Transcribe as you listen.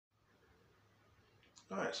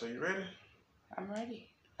All right, so you ready? I'm ready.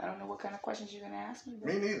 I don't know what kind of questions you're going to ask me.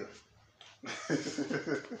 Me neither.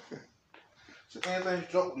 So anything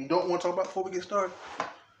you don't want to talk about before we get started?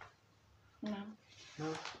 No. No?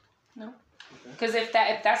 No. Because if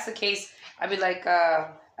that's the case, I'd be like, I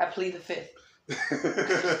plead the fifth.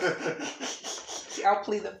 I'll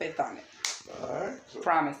plead the fifth on it. All right. So.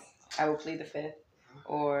 Promise. I will plead the fifth.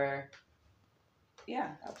 Or,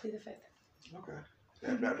 yeah, I'll plead the fifth. Okay.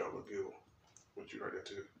 That don't look good. What you heard that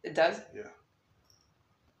too. It does? Yeah.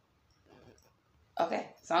 Okay.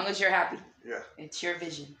 As long as you're happy. Yeah. It's your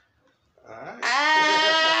vision. All right.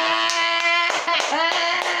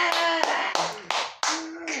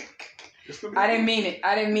 I didn't mean it.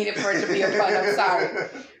 I didn't mean it for it to be a pun. I'm sorry.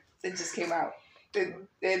 It just came out.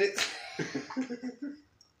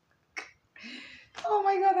 Oh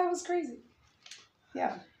my God, that was crazy.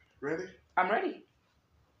 Yeah. Ready? I'm ready.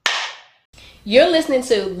 You're listening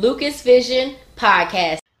to Lucas Vision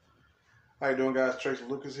Podcast. How you doing, guys? Tracy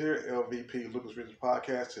Lucas here, LVP Lucas Vision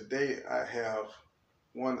Podcast. Today I have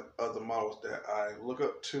one of the models that I look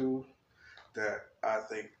up to, that I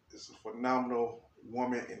think is a phenomenal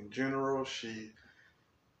woman in general. She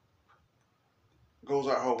goes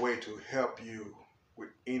out her way to help you with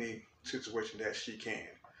any situation that she can.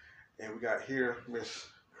 And we got here Miss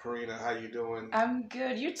Karina. How you doing? I'm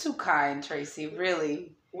good. You're too kind, Tracy.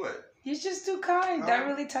 Really. What? You're just too kind. That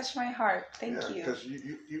really touched my heart. Thank you. Because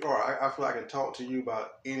you are. I feel I can talk to you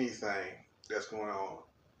about anything that's going on.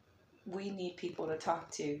 We need people to talk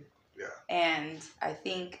to. Yeah. And I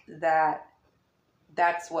think that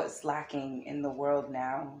that's what's lacking in the world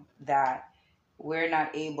now, that we're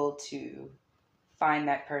not able to find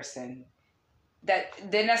that person.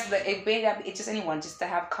 It's just anyone, just to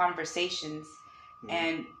have conversations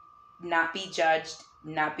and not be judged,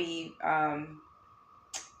 not be,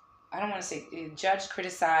 I don't want to say judged,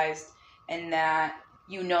 criticized, and that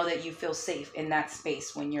you know that you feel safe in that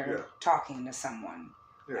space when you're talking to someone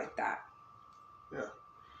like that. Yeah.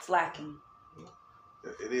 It's lacking.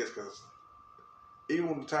 It is, because even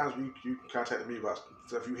when the times you contacted me about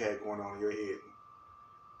stuff you had going on in your head,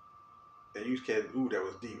 and you said, ooh, that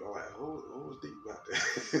was deep. I'm like, what was deep about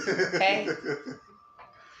that? Okay.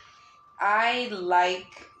 I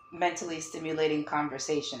like mentally stimulating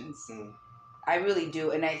conversations. I really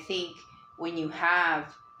do. And I think when you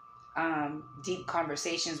have deep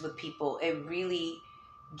conversations with people, it really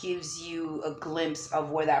gives you a glimpse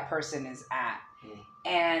of where that person is at.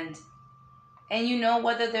 And you know,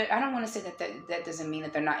 whether they're, I don't want to say that doesn't mean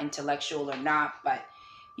that they're not intellectual or not, but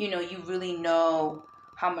you know, you really know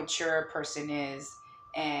how mature a person is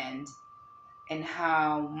and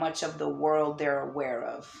how much of the world they're aware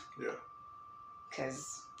of. Yeah.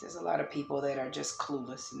 Because there's a lot of people that are just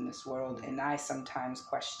clueless in this world, and I sometimes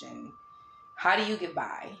question, how do you get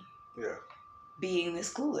by being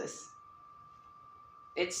this clueless?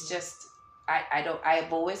 It's just,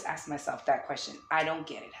 I've always asked myself that question. I don't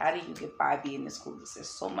get it. How do you get by being this clueless? There's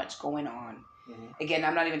so much going on. Again,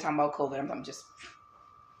 I'm not even talking about COVID. I'm just,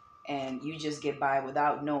 and you just get by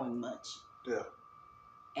without knowing much. Yeah.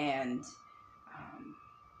 And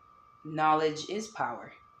knowledge is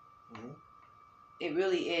power. It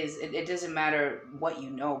really is. It doesn't matter what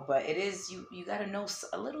you know, but it is, you got to know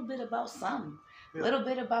a little bit about a little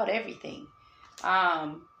bit about everything.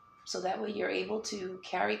 So that way you're able to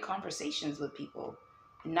carry conversations with people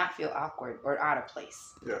and not feel awkward or out of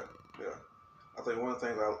place. Yeah. I think one of the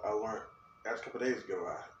things I learned a couple of days ago,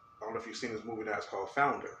 I don't know if you've seen this movie now, it's called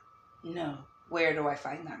Founder. No. Where do I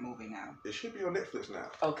find that movie now? It should be on Netflix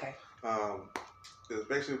now. Okay. It's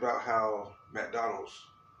basically about how McDonald's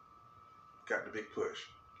got the big push.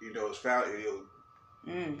 You know,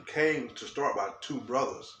 it came to start by two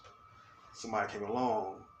brothers. Somebody came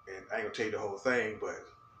along, and I ain't gonna tell you the whole thing, but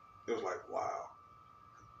it was like, wow,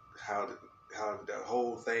 how did that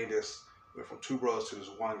whole thing just went from two brothers to this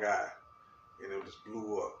one guy, and it just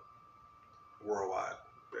blew up worldwide,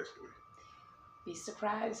 basically. Be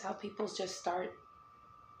surprised how people just start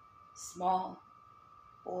small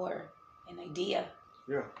or an idea.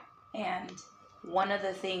 Yeah. And one of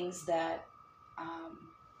the things that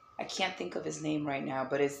I can't think of his name right now,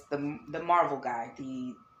 but it's the Marvel guy,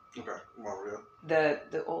 Marvel, yeah.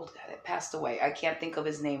 The old guy that passed away. I can't think of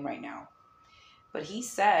his name right now. But he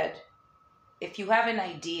said, if you have an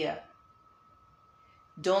idea,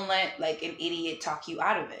 don't let like an idiot talk you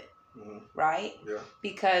out of it. Right? Yeah.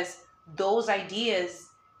 Because those ideas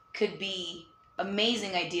could be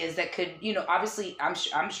amazing ideas that could, you know, obviously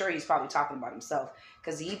I'm sure he's probably talking about himself,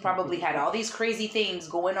 because he probably had all these crazy things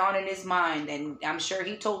going on in his mind, and I'm sure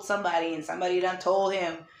he told somebody and somebody done told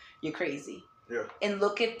him, you're crazy. Yeah. And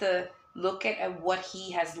look at the look at what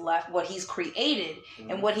he has left, what he's created,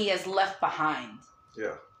 and what he has left behind.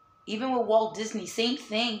 Yeah. Even with Walt Disney, same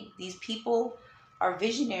thing. These people are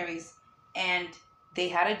visionaries, and they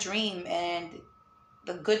had a dream, and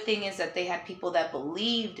the good thing is that they had people that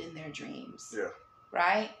believed in their dreams. Yeah.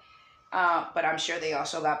 Right? But I'm sure they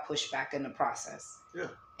also got pushed back in the process. Yeah.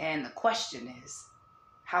 And the question is,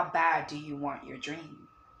 how bad do you want your dream?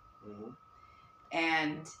 Mm-hmm.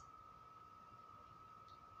 And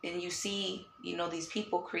you see, these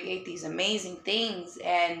people create these amazing things,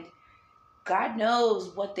 and God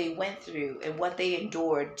knows what they went through and what they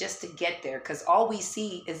endured just to get there, because all we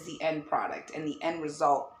see is the end product and the end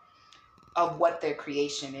result of what their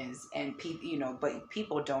creation is. And people, but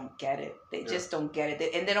people don't get it. They just don't get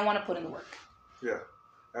it, and they don't want to put in the work. Yeah,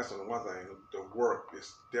 that's the one thing. The work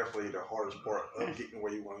is definitely the hardest part of getting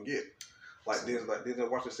where you want to get. Like Denzel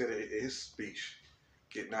Washington said in his speech,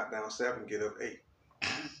 "Get knocked down 7, get up 8."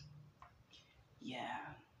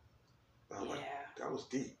 Yeah. Like, that was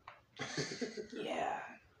deep. Yeah.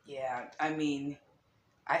 I mean,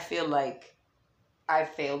 I feel like I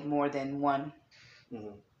failed more than one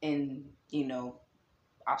in,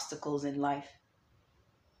 obstacles in life.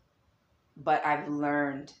 But I've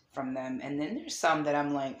learned from them. And then there's some that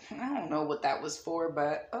I'm like, I don't know what that was for,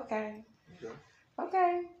 but okay.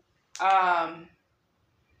 Okay.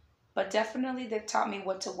 But definitely they've taught me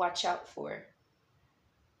what to watch out for.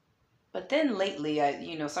 But then lately,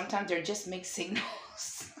 sometimes they're just mixed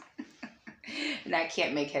signals. And I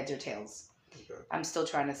can't make heads or tails. Okay. I'm still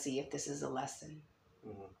trying to see if this is a lesson.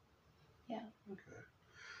 Mm-hmm. Yeah. Okay.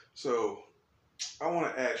 So, I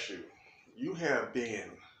want to ask you. You have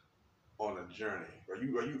been on a journey, or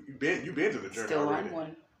you've been through the journey still already. On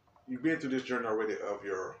one. You've been through this journey already of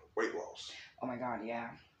your weight loss. Oh my God, yeah.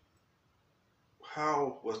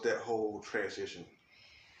 How was that whole transition?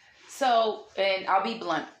 So, and I'll be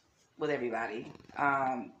blunt with everybody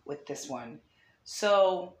with this one.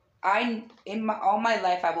 So all my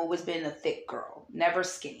life I've always been a thick girl, never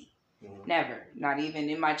skinny. Mm-hmm. Never. Not even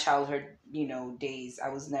in my childhood, days. I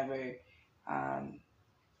was never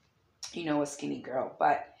a skinny girl,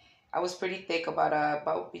 but I was pretty thick,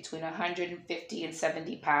 about between 150 and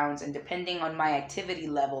 70 pounds, and depending on my activity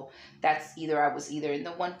level, I was either in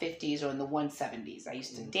the 150s or in the 170s. I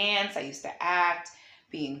used to dance, I used to act,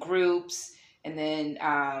 be in groups. And then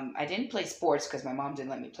I didn't play sports because my mom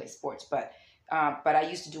didn't let me play sports, but I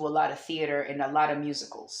used to do a lot of theater and a lot of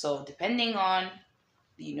musicals. So depending on,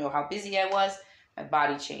 how busy I was, my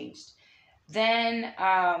body changed. Then,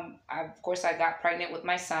 of course, I got pregnant with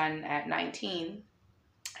my son at 19,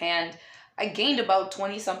 and I gained about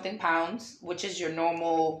 20-something pounds, which is your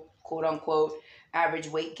normal, quote-unquote, average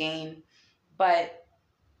weight gain. But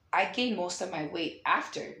I gained most of my weight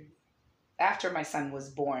after my son was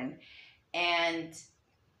born. And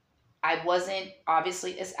I wasn't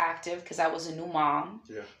obviously as active because I was a new mom.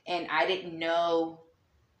 Yeah. And I didn't know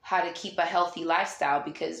how to keep a healthy lifestyle,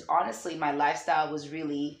 because honestly, my lifestyle was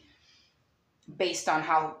really based on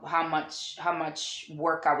how much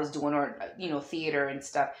work I was doing, or theater and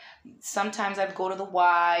stuff. Sometimes I'd go to the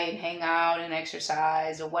Y and hang out and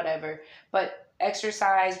exercise or whatever, but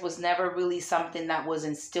exercise was never really something that was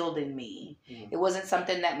instilled in me. It wasn't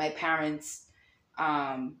something that my parents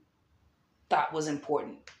thought was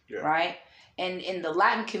important, right? And in the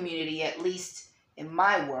Latin community, at least in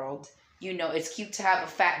my world, it's cute to have a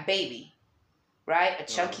fat baby, right? A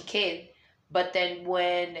chunky kid. But then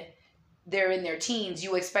when they're in their teens,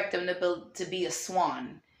 you expect them to be a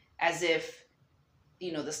swan, as if,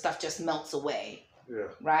 the stuff just melts away,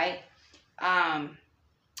 right?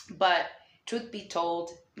 But truth be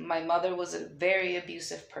told, my mother was a very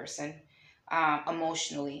abusive person,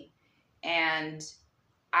 emotionally, and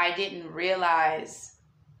I didn't realize,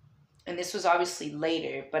 and this was obviously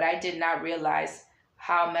later, but I did not realize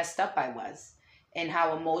how messed up I was and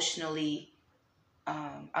how emotionally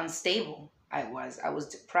unstable I was. I was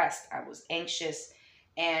depressed. I was anxious.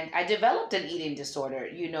 And I developed an eating disorder.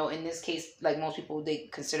 In this case, like most people, they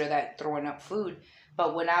consider that throwing up food.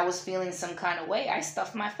 But when I was feeling some kind of way, I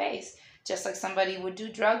stuffed my face. Just like somebody would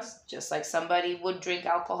do drugs, just like somebody would drink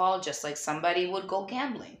alcohol, just like somebody would go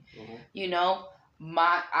gambling. Mm-hmm.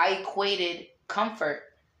 I equated comfort,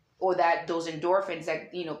 or those endorphins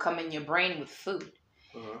that come in your brain, with food.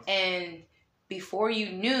 Uh-huh. And before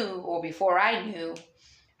I knew,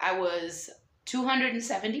 I was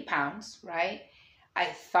 270 pounds, right? I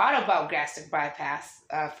thought about gastric bypass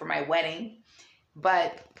for my wedding,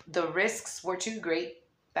 but the risks were too great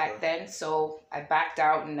back then, so I backed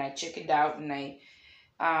out and I chickened out and I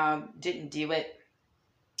didn't do it.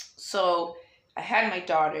 So I had my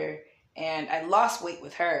daughter and I lost weight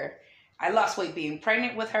with her. I lost weight being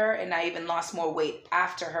pregnant with her, and I even lost more weight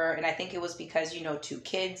after her. And I think it was because, 2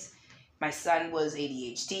 kids. My son was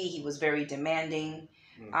ADHD. He was very demanding.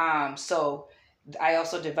 So I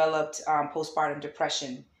also developed postpartum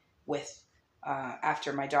depression with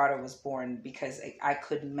after my daughter was born because I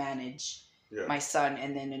couldn't manage my son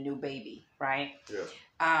and then a new baby, right?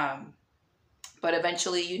 Yeah. But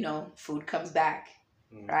eventually, food comes back,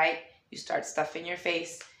 right? You start stuffing your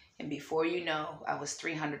face. And before you know, I was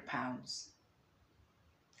 300 pounds.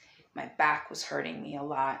 My back was hurting me a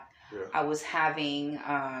lot. Yeah. I was having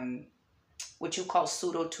what you call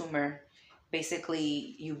pseudotumor.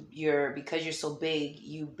 Basically, because you're so big,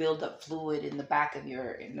 you build up fluid in the back of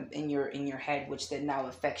in your head, which then now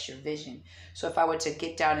affects your vision. So if I were to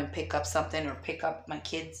get down and pick up something or pick up my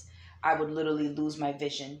kids, I would literally lose my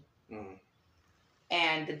vision.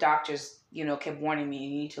 And the doctors, kept warning me, you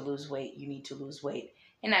need to lose weight. You need to lose weight.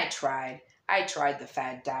 And I tried. I tried the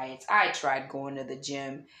fad diets. I tried going to the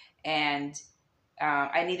gym. And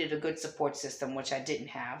I needed a good support system, which I didn't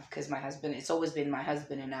have because my husband, it's always been my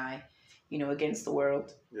husband and I, against the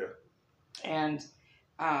world. Yeah. And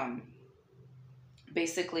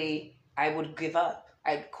basically, I would give up.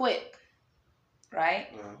 I'd quit, right?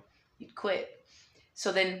 You'd quit.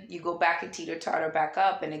 So then you go back and teeter-totter back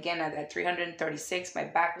up. And again, at 336, my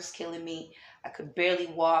back was killing me. I could barely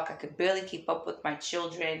walk. I could barely keep up with my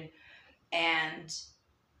children. And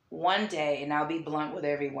one day, and I'll be blunt with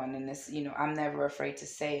everyone in this, I'm never afraid to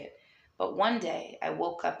say it. But one day, I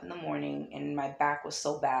woke up in the morning and my back was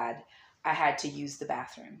so bad, I had to use the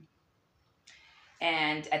bathroom.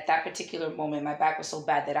 And at that particular moment, my back was so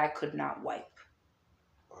bad that I could not wipe.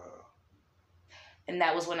 Wow. And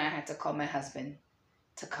that was when I had to call my husband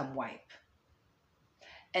to come wipe.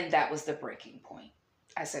 And that was the breaking point.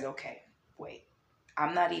 I said, okay, wait,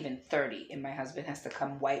 I'm not even 30 and my husband has to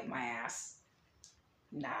come wipe my ass.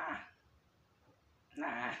 Nah.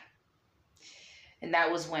 And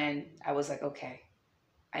that was when I was like, okay,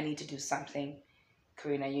 I need to do something.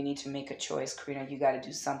 Karina, you need to make a choice. Karina, you got to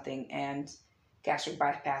do something. And gastric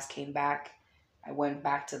bypass came back. I went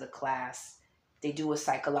back to the class. They do a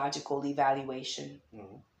psychological evaluation.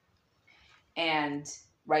 And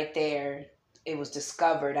right there, it was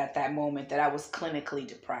discovered at that moment that I was clinically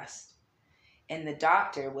depressed. And the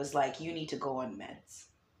doctor was like, you need to go on meds.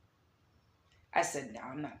 I said, no,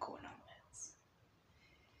 I'm not going on meds.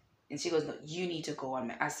 And she goes, no, you need to go on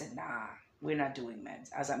meds. I said, nah, we're not doing meds.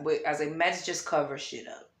 I was like, meds just cover shit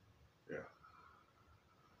up. Yeah.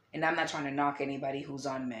 And I'm not trying to knock anybody who's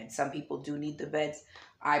on meds. Some people do need the meds.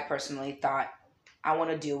 I personally thought, I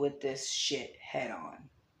want to deal with this shit head on,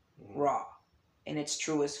 raw, in its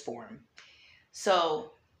truest form.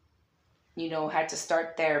 So, had to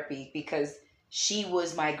start therapy because she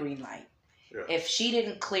was my green light. Yeah. If she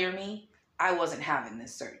didn't clear me, I wasn't having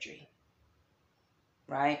this surgery.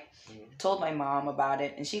 Right? Told my mom about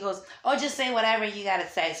it and she goes, oh, just say whatever you got to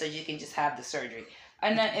say so you can just have the surgery.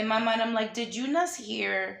 And in my mind, I'm like, did you not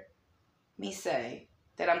hear me say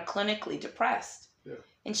that I'm clinically depressed? Yeah.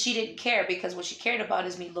 And she didn't care because what she cared about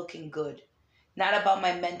is me looking good, not about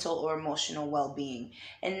my mental or emotional well-being.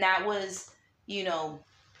 And that was,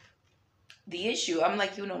 the issue. I'm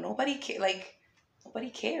like, nobody nobody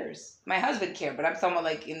cares. My husband cared, but I'm talking about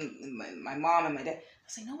like in my mom and my dad. I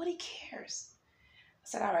was like, nobody cares. I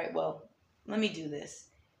said, all right, well, let me do this.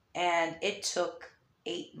 And it took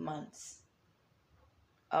 8 months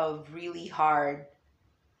of really hard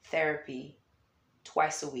therapy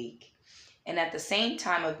twice a week. And at the same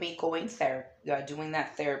time of me doing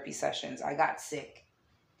that therapy sessions, I got sick.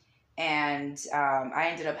 And I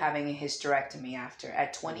ended up having a hysterectomy after.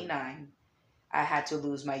 At 29, I had to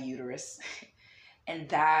lose my uterus. And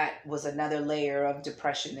that was another layer of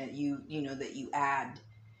depression that you add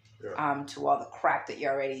to all the crap that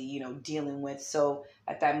you're already, dealing with. So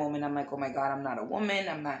at that moment, I'm like, oh my God, I'm not a woman.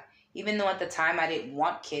 I'm not, even though at the time I didn't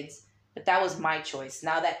want kids, but that was my choice.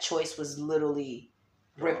 Now that choice was literally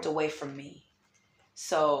ripped away from me.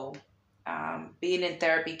 So being in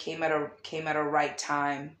therapy came at a right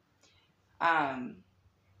time.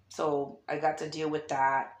 So I got to deal with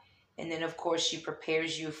that. And then, of course, she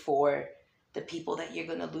prepares you for the people that you're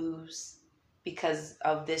going to lose because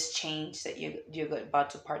of this change that you're about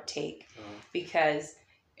to partake. Because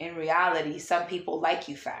in reality, some people like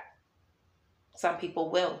you fat. Some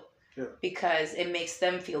people will. Yeah. Because it makes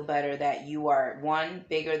them feel better that you are, one,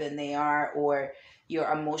 bigger than they are, or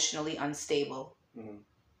you're emotionally unstable.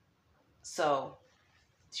 So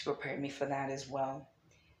she prepared me for that as well.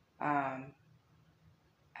 I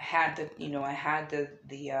had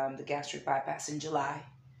the gastric bypass in July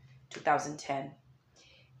 2010.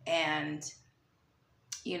 And,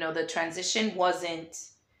 the transition wasn't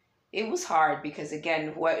it was hard because,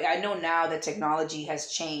 again, what I know now that technology has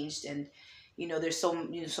changed, and there's so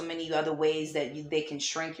many other ways that they can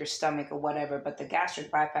shrink your stomach or whatever, but the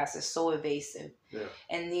gastric bypass is so evasive. Yeah.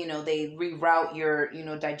 And they reroute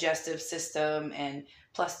your digestive system, and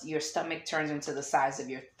plus your stomach turns into the size of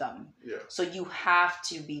your thumb. Yeah. So you have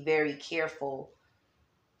to be very careful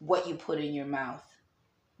what you put in your mouth,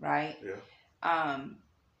 right? Yeah.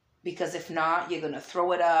 Because if not, you're gonna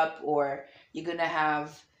throw it up, or you're gonna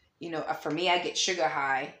have, for me, I get sugar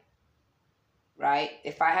high. Right?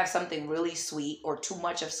 If I have something really sweet or too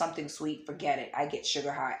much of something sweet, forget it. I get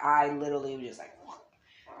sugar high. I literally just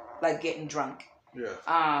like getting drunk. Yeah.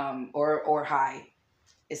 Or high.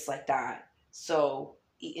 It's like that. So,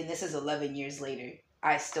 and this is 11 years later,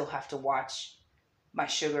 I still have to watch my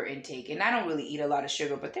sugar intake. And I don't really eat a lot of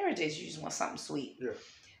sugar, but there are days you just want something sweet.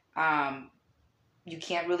 Yeah. You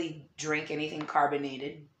can't really drink anything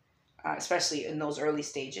carbonated, especially in those early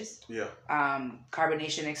stages. Yeah.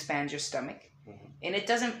 Carbonation expands your stomach. Mm-hmm. And it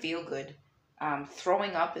doesn't feel good.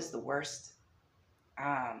 Throwing up is the worst.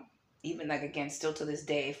 Even like, again, still to this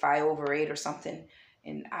day, if I overate or something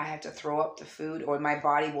and I have to throw up the food, or my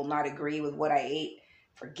body will not agree with what I ate,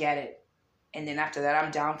 forget it. And then after that,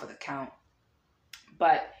 I'm down for the count.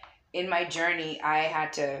 But in my journey, I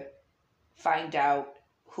had to find out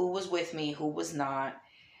who was with me, who was not.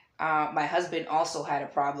 My husband also had a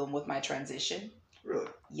problem with my transition. Really?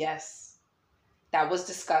 Yes. That was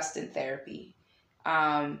discussed in therapy.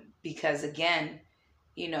 Because, again,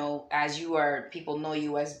 as people know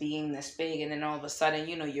you as being this big, and then all of a sudden,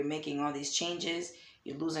 you're making all these changes,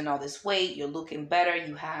 you're losing all this weight, you're looking better,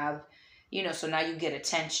 you have, so now you get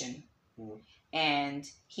attention. Mm-hmm. And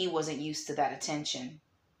he wasn't used to that attention.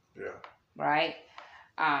 Yeah. Right?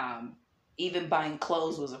 Even buying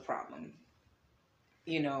clothes was a problem.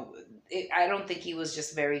 I don't think he was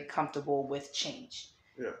just very comfortable with change.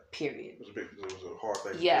 Yeah. Period. It was a hard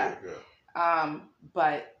thing. Yeah. To do. Yeah.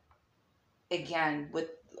 But again,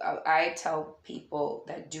 I tell people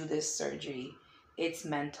that do this surgery, it's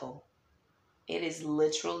mental. It is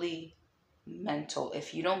literally mental.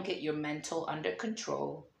 If you don't get your mental under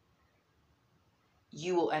control,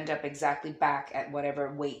 you will end up exactly back at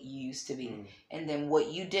whatever weight you used to be. Mm. And then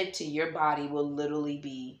what you did to your body will literally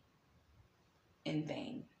be in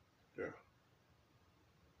vain. Yeah.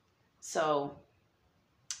 So,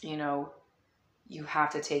 you have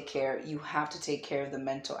to take care of the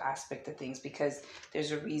mental aspect of things, because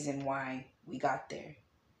there's a reason why we got there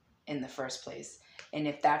in the first place. And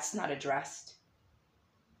if that's not addressed,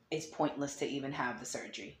 it's pointless to even have the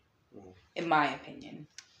surgery, in my opinion.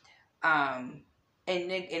 And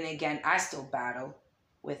again, I still battle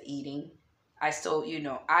with eating. I still,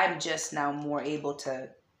 I'm just now more able to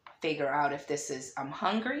figure out if this is I'm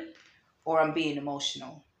hungry or I'm being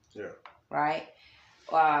emotional. Yeah. Right?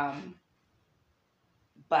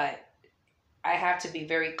 But I have to be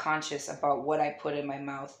very conscious about what I put in my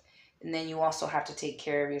mouth. And then you also have to take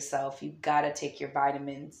care of yourself. You got to take your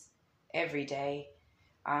vitamins every day.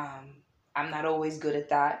 I'm not always good at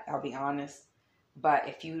that, I'll be honest. But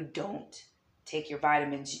if you don't take your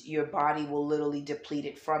vitamins, your body will literally deplete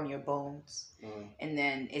it from your bones. Mm. And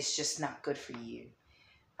then it's just not good for you.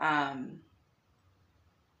 And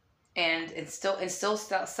it's still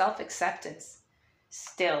self-acceptance.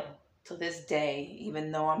 Still, to this day,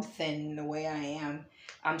 even though I'm thin the way I am,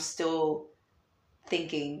 I'm still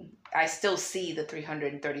thinking, I still see the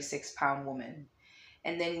 336-pound woman.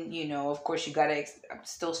 And then, of course, I'm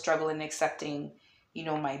still struggling accepting,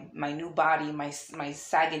 my new body, my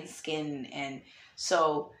sagging skin. And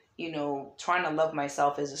so, trying to love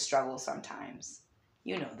myself is a struggle sometimes.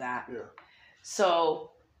 You know that. Yeah.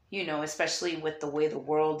 So, especially with the way the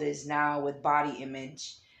world is now with body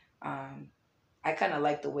image, I kind of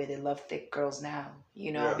like the way they love thick girls now,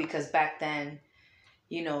 yeah. Because back then,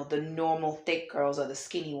 the normal thick girls are the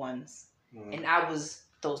skinny ones. Mm. And I was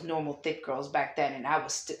those normal thick girls back then, and I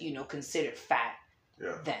was, considered fat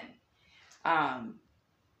then.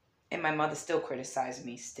 And my mother still criticized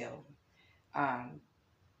me still. And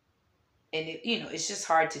it, it's just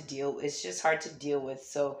hard to deal. It's just hard to deal with.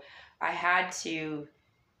 So I had to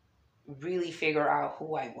really figure out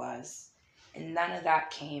who I was. And none of that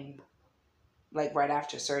came like right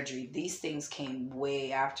after surgery. These things came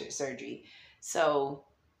way after surgery. So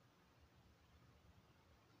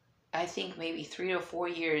I think maybe 3 or 4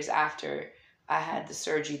 years after I had the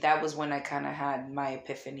surgery, that was when I kind of had my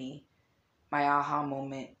epiphany, my aha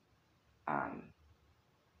moment.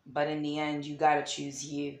 But in the end, you got to choose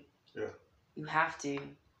you. Yeah. You have to.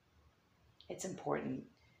 It's important.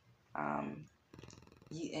 And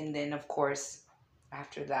then, of course,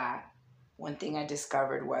 after that, one thing I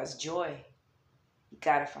discovered was joy. You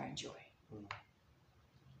gotta find joy.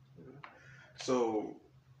 So,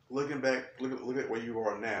 looking back, look at where you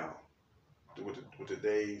are now, with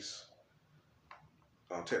today's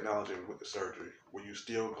technology with the surgery. Were you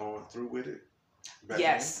still going through with it?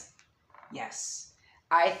 Yes. Yes.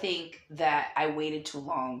 I think that I waited too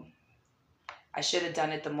long. I should have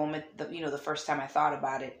done it the moment, the first time I thought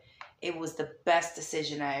about it. It was the best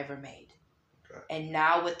decision I ever made. Okay. And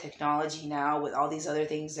now with technology, with all these other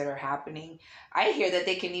things that are happening, I hear that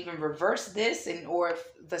they can even reverse this, or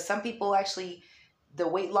if some people actually, the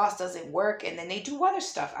weight loss doesn't work, and then they do other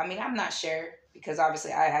stuff. I mean, I'm not sure, because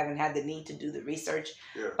obviously I haven't had the need to do the research,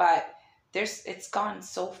 but it's gone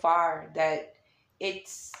so far that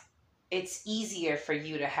it's easier for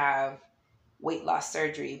you to have weight loss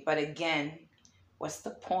surgery. But again, what's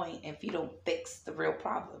the point if you don't fix the real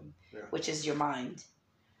problem, which is your mind?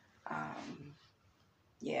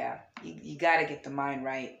 You got to get the mind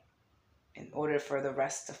right in order for the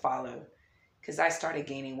rest to follow. Because I started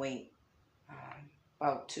gaining weight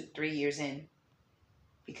about 2-3 years in,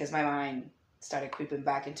 because my mind started creeping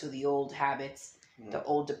back into the old habits, the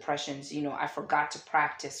old depressions. I forgot to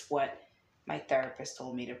practice what my therapist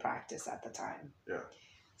told me to practice at the time. Yeah.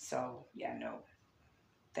 So, no.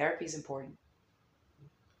 Therapy is important.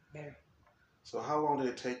 Very. So how long did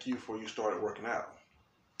it take you before you started working out?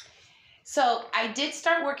 So I did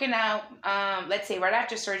start working out, let's say right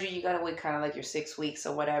after surgery. You got to wait kind of like your 6 weeks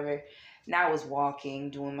or whatever. Now I was walking,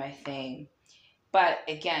 doing my thing. But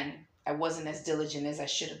again, I wasn't as diligent as I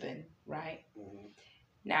should have been, right? Mm-hmm.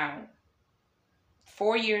 Now,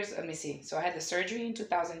 4 years, let me see. So I had the surgery in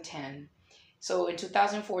 2010. So in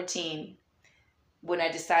 2014, when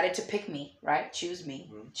I decided to pick me, right? Choose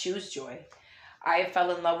me, choose joy, I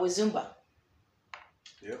fell in love with Zumba.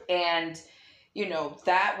 Yep. And,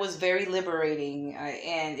 that was very liberating.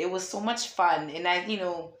 And it was so much fun. And I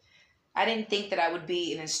didn't think that I would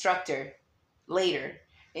be an instructor later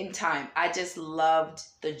in time. I just loved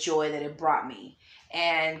the joy that it brought me.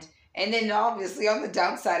 And then obviously on the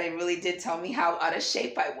downside, it really did tell me how out of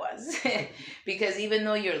shape I was. Because even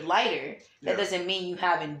though you're lighter, that doesn't mean you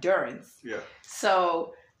have endurance. Yeah.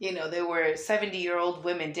 So, there were 70-year-old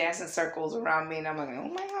women dancing circles around me, and I'm like, oh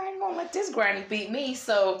my God, I'm going to let this granny beat me.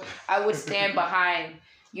 So I would stand behind,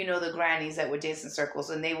 the grannies that were dancing circles,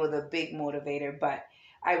 and they were the big motivator. But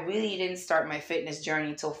I really didn't start my fitness journey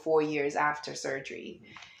until 4 years after surgery.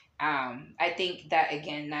 I think that,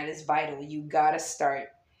 again, that is vital. You got to start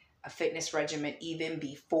a fitness regimen even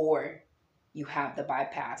before you have the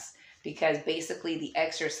bypass, because basically the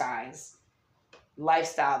exercise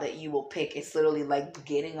lifestyle that you will pick, it's literally like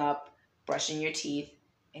getting up, brushing your teeth,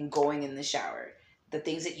 and going in the shower. The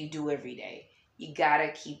things that you do every day, you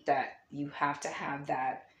gotta keep that. You have to have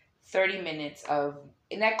that 30 minutes of,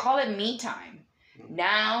 and I call it me time.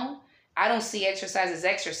 Now I don't see exercise as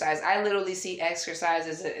exercise. I literally see exercise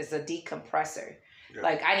as a decompressor. Yeah.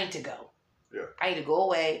 Like, I need to go. Yeah. I need to go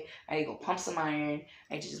away. I need to go pump some iron.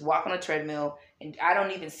 I need to just walk on a treadmill. And I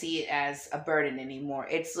don't even see it as a burden anymore.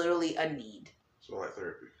 It's literally a need. So like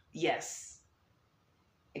therapy. Yes.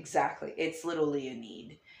 Exactly. It's literally a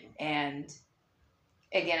need. Mm-hmm. And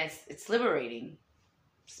again, it's liberating.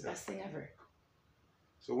 It's the best thing ever.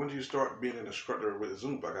 So when did you start being an instructor with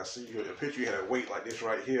Zumba? Like, I see you in the picture, you had a weight like this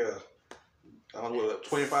right here. I don't know, what,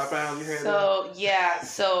 25 pounds you had?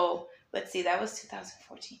 So let's see, that was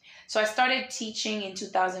 2014. So I started teaching in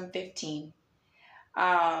 2015,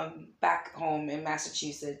 back home in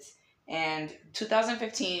Massachusetts. And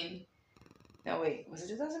 2015, no wait, was it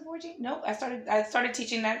 2014? No, I started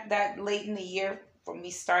teaching that late in the year from me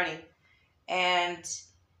starting. And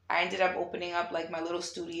I ended up opening up like my little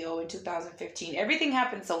studio in 2015. Everything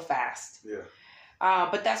happened so fast. Yeah.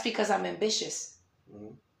 But that's because I'm ambitious.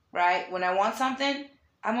 Mm-hmm. Right? When I want something,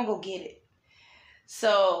 I'm going to go get it.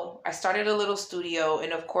 So I started a little studio.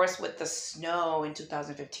 And of course, with the snow in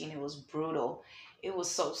 2015, it was brutal. It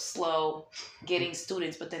was so slow getting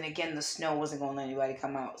students. But then again, the snow wasn't going to let anybody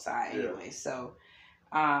come outside anyway. So,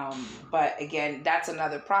 but again, that's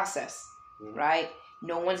another process, mm-hmm. right?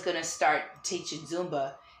 No one's going to start teaching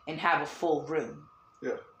Zumba and have a full room.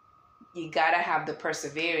 Yeah. You got to have the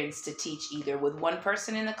perseverance to teach either with one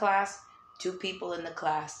person in the class, 2 people in the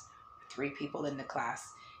class, 3 people in the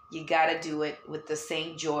class. You got to do it with the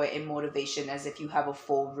same joy and motivation as if you have a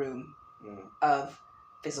full room of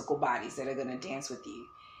physical bodies that are going to dance with you.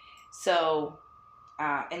 So,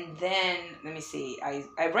 and then, let me see,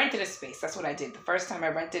 I rented a space. That's what I did. The first time I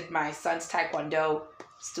rented my son's Taekwondo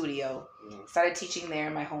studio. Started teaching there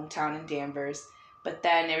in my hometown in Danvers. But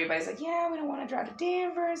then everybody's like, yeah, we don't want to drive to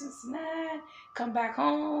Danvers. It's not. Come back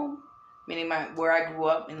home. Meaning where I grew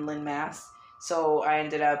up in Lynn, Mass. So I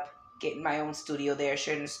ended up getting my own studio there,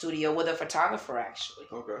 sharing a studio with a photographer, actually.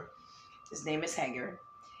 Okay. His name is Hager.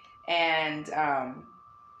 And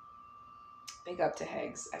big up to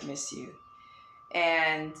Hags. I miss you.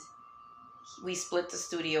 And we split the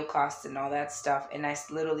studio costs and all that stuff. And I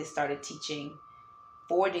literally started teaching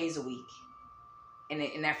 4 days a week.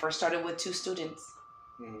 And I first started with 2 students.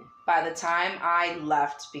 Mm-hmm. By the time I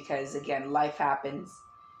left, because again, life happens,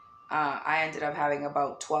 I ended up having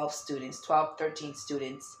about 12, 13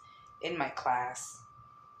 students in my class.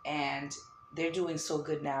 And they're doing so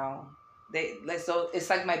good now. It's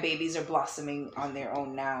like my babies are blossoming on their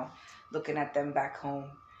own now, looking at them back home.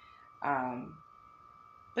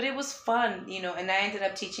 But it was fun, you know, and I ended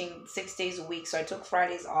up teaching 6 days a week. So I took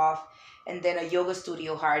Fridays off, and then a yoga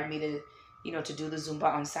studio hired me to, you know, to do the Zumba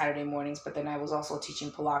on Saturday mornings. But then I was also teaching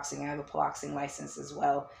piloxing. I have a piloxing license as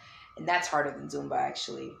well. And that's harder than Zumba,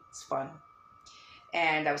 actually. It's fun.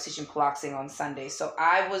 And I was teaching piloxing on Sunday. So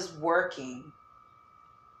I was working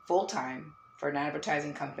full-time for an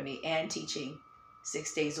advertising company and teaching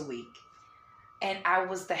 6 days a week. And I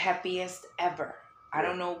was the happiest ever. I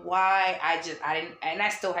don't know why. I didn't, and I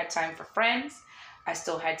still had time for friends. I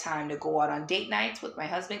still had time to go out on date nights with my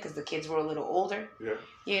husband because the kids were a little older. Yeah.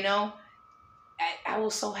 You know, I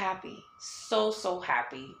was so happy. So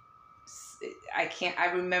happy.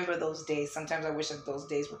 I remember those days. Sometimes I wish that those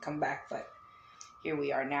days would come back, but here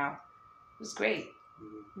we are now. It was great.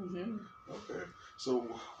 Mm-hmm. Okay. So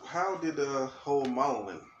how did the whole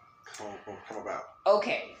modeling come about?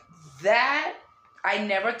 Okay. That, I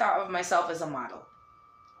never thought of myself as a model.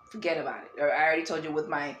 Forget about it. I already told you with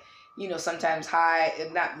my, you know, sometimes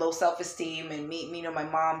low self-esteem, and me, you know, my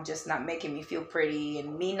mom just not making me feel pretty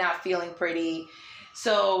and me not feeling pretty.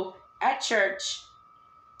 So at church,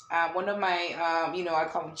 one of my, you know, I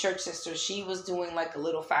call them church sisters, she was doing like a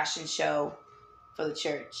little fashion show for the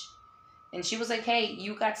church. And she was like, hey,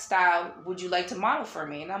 you got style. Would you like to model for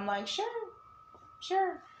me? And I'm like,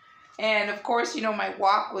 sure. And of course, you know, my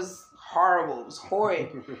walk was horrible. It was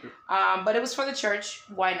horrid. But it was for the church.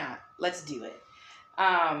 Why not? Let's do it.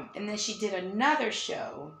 And then she did another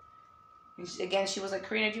show. And she was like,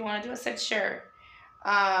 Karina, do you want to do it? I said, sure.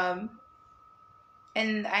 And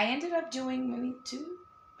I ended up doing maybe 2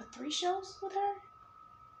 or 3 shows with her.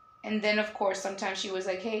 And then, of course, sometimes she was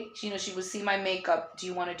like, hey, you know, she would see my makeup. Do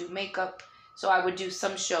you want to do makeup? So I would do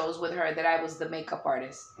some shows with her that I was the makeup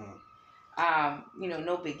artist. You know,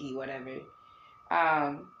 no biggie, whatever.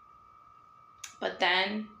 But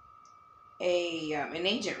then an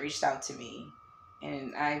agent reached out to me.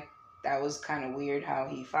 And that was kind of weird how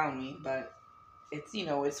he found me. But it's, you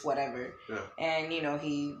know, it's whatever. Yeah. And, you know,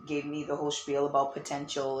 he gave me the whole spiel about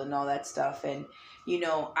potential and all that stuff. And, you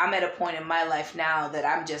know, I'm at a point in my life now that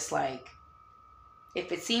I'm just like,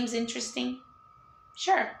 if it seems interesting,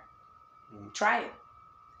 sure, try it.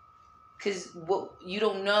 Because you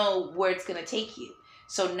don't know where it's going to take you.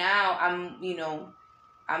 So now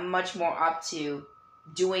I'm much more up to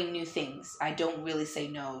doing new things. I don't really say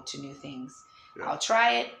no to new things. Yeah. I'll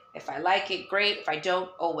try it. If I like it, great. If I don't,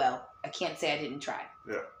 oh well. I can't say I didn't try.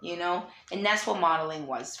 Yeah. You know? And that's what modeling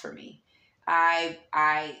was for me. I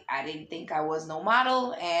didn't think I was no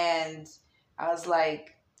model, and I was like,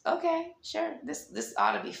 okay, sure. This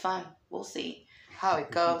ought to be fun. We'll see how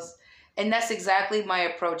it goes. And that's exactly my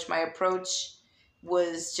approach. My approach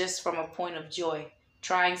was just from a point of joy,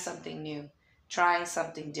 trying something new, trying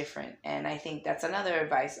something different. And I think that's another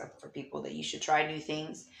advice for people, that you should try new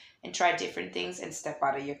things and try different things and step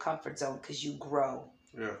out of your comfort zone, because you grow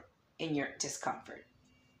in your discomfort.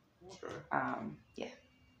 Okay. Yeah.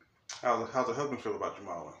 How's the husband feel about your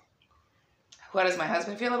modeling? What does my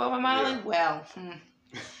husband feel about my modeling? Yeah. Well,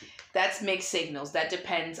 that's mixed signals. That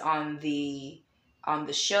depends on the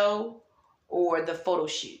show or the photo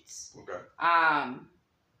shoots. Okay.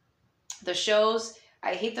 The shows,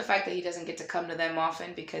 I hate the fact that he doesn't get to come to them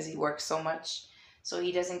often because he works so much. So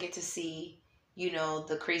he doesn't get to see, you know,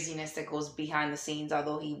 the craziness that goes behind the scenes.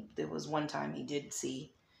 Although there was one time he did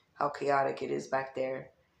see how chaotic it is back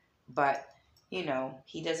there. But, you know,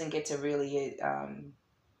 he doesn't get to really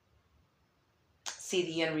see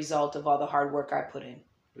the end result of all the hard work I put in.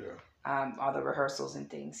 Yeah. All the rehearsals and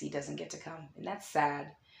things. He doesn't get to come. And that's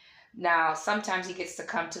sad. Now, sometimes he gets to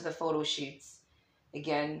come to the photo shoots.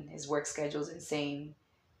 Again, his work schedule's insane.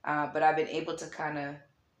 But I've been able to kind of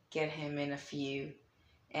get him in a few.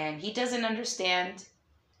 And he doesn't understand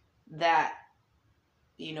that,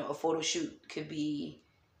 you know, a photo shoot could be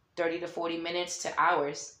 30 to 40 minutes to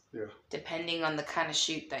hours. Yeah. Depending on the kind of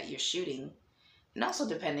shoot that you're shooting. And also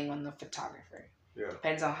depending on the photographer. Yeah.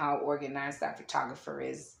 Depends on how organized that photographer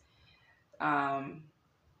is.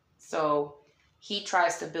 So he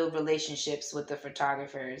tries to build relationships with the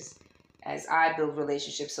photographers as I build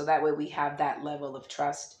relationships, so that way we have that level of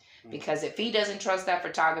trust. Because if he doesn't trust that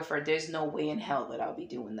photographer, there's no way in hell that I'll be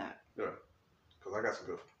doing that. Yeah, because I got some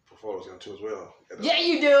good photos in too as well. Yeah,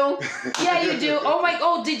 you do. Yeah, you do.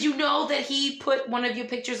 Oh, did you know that he put one of your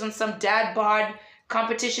pictures on some dad bod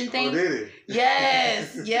competition thing? Oh, did he?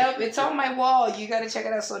 Yes. Yep. It's on my wall. You got to check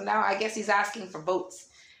it out. So now I guess he's asking for votes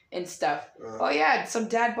and stuff. Oh yeah, some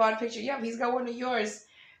dad bod picture. Yep, he's got one of yours.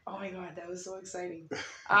 Oh my God, that was so exciting.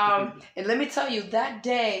 And let me tell you, that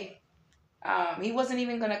day, he wasn't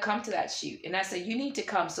even going to come to that shoot. And I said, you need to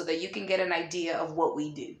come so that you can get an idea of what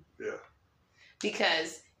we do. Yeah.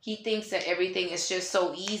 Because he thinks that everything is just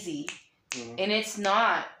so easy. And it's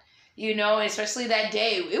not. You know, especially that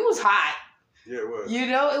day. It was hot. Yeah, it was. You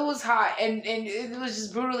know, it was hot. And it was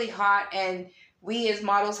just brutally hot. And we as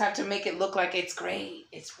models have to make it look like it's great.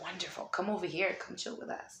 It's wonderful. Come over here. Come chill with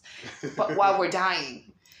us. But while we're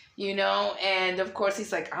dying. You know, and of course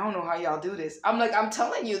he's like, I don't know how y'all do this. I'm like, I'm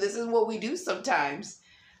telling you, this is what we do sometimes.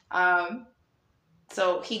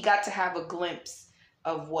 So he got to have a glimpse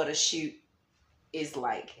of what a shoot is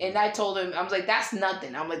like. And I told him, I was like, that's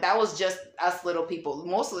nothing. I'm like, that was just us little people.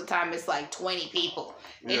 Most of the time it's like 20 people.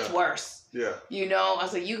 It's worse. Yeah. You know, I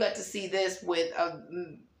was like, you got to see this with a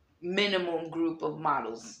minimum group of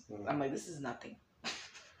models. I'm like, this is nothing.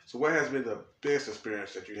 So what has been the best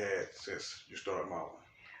experience that you had since you started modeling?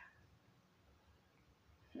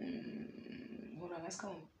 Hold on, let's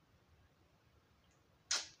go.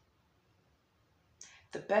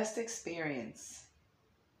 The best experience.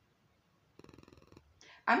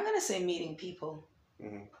 I'm going to say meeting people.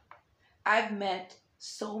 I've met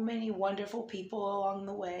so many wonderful people along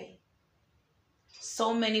the way.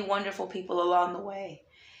 So many wonderful people along the way.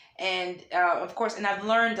 And of course, and I've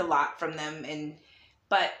learned a lot from them.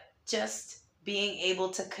 But just being able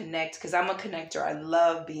to connect, because I'm a connector. I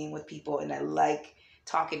love being with people and I like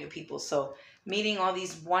talking to people. So meeting all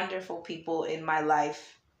these wonderful people in my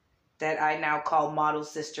life that I now call model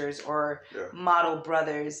sisters or model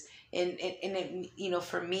brothers. And it, you know,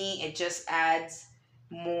 for me, it just adds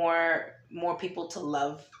more people to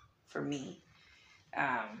love for me.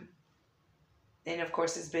 And of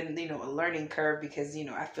course it's been, you know, a learning curve because, you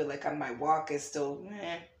know, I feel like my walk is still,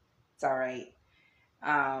 it's all right.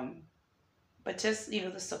 But just, you know,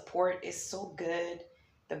 the support is so good.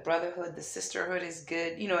 The brotherhood, the sisterhood is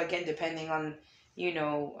good. You know, again, depending on, you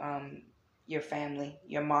know, your family,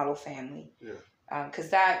 your model family. Yeah. Because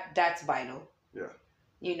that's vital. Yeah.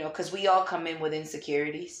 You know, because we all come in with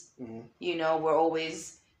insecurities. You know, we're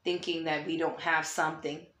always thinking that we don't have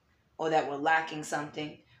something or that we're lacking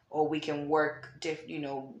something or we can work, you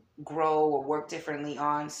know, grow or work differently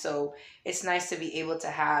on. So it's nice to be able to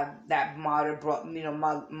have that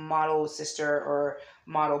model sister or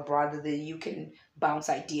model brother that you can bounce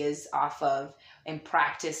ideas off of and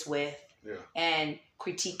practice with and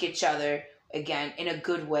critique each other, again, in a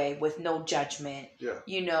good way with no judgment.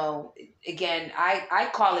 You know, again, I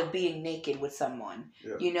call it being naked with someone.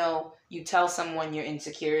 You know, you tell someone your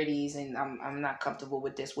insecurities and I'm not comfortable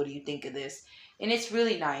with this. What do you think of this? And it's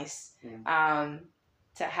really nice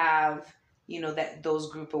to have, you know,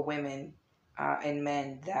 those group of women and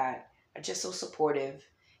men that are just so supportive.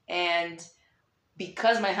 And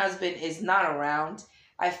because my husband is not around,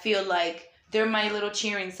 I feel like they're my little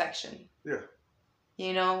cheering section. Yeah.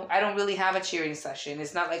 You know, I don't really have a cheering session.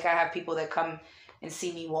 It's not like I have people that come and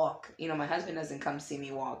see me walk. You know, my husband doesn't come see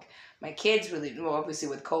me walk. My kids really, well, obviously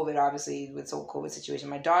with COVID, obviously with the whole COVID situation,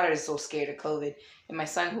 my daughter is so scared of COVID. And my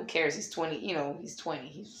son, who cares? He's 20, you know, he's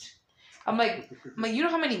 20. I'm like, you know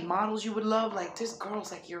how many models you would love? Like, there's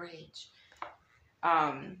girls like your age.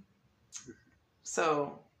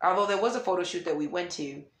 So, although there was a photo shoot that we went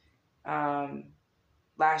to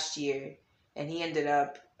last year, and he ended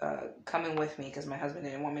up coming with me because my husband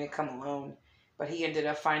didn't want me to come alone. But he ended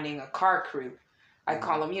up finding a car crew. I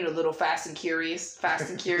call them, you know, little Fast and Curious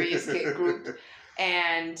kid group.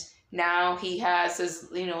 And now he has his,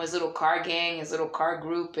 you know, his little car gang, his little car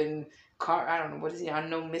group and I don't know, what is he,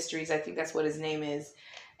 Unknown Mysteries, I think that's what his name is.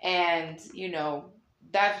 And, you know,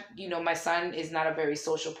 that, you know, my son is not a very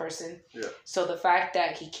social person. Yeah. So the fact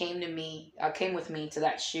that he came with me to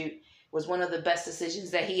that shoot was one of the best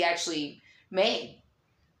decisions that he actually made.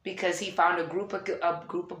 Because he found a group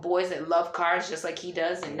of boys that love cars just like he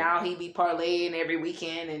does, and now he be parlaying every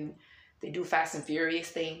weekend, and they do Fast and Furious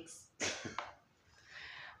things.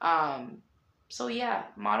 So yeah,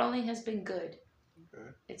 modeling has been good. Okay.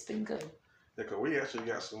 It's been good. Yeah, cause we actually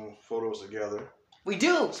got some photos together. We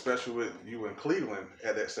do, especially with you in Cleveland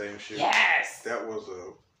at that same shoot. Yes, that was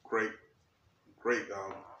a great.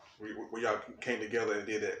 We y'all came together and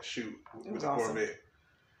did that shoot with the awesome. Corvette.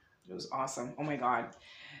 It was awesome. Oh my God.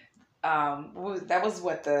 That was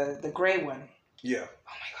what the gray one. Yeah.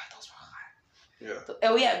 Oh my God, those were hot. Yeah.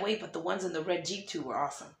 Oh yeah, wait, but the ones in the red Jeep too were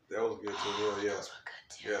awesome. That was good too. Yeah. Those were good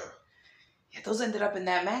too. Yeah. Yeah, those ended up in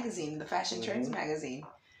that magazine, the Fashion Trends magazine.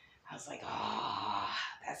 I was like, oh,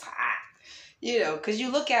 that's hot. Because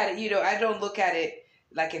you look at it, I don't look at it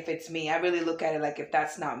like if it's me. I really look at it like if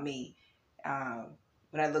that's not me.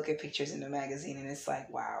 When I look at pictures in the magazine and it's like,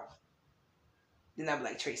 wow. Then I'm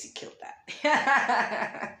like, Tracy killed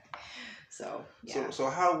that. So, yeah. So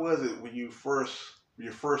how was it when you first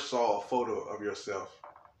saw a photo of yourself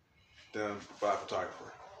done by a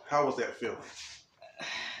photographer? How was that feeling?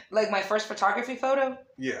 Like my first photography photo?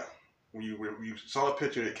 Yeah. When you saw a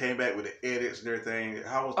picture that came back with the edits and everything,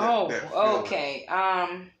 how was that feeling? Okay.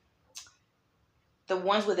 The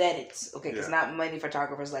ones with edits. Okay, because not many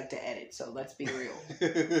photographers like to edit, so let's be real.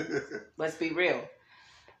 Let's be real.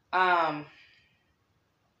 I'm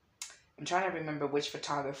trying to remember which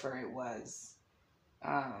photographer it was.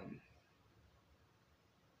 What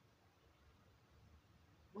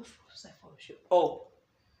was that photo shoot? Oh,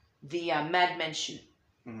 the Mad Men shoot.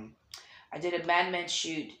 Mm-hmm. I did a Mad Men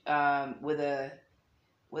shoot with a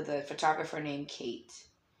photographer named Kate,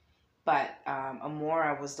 but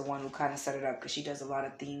Amora was the one who kind of set it up because she does a lot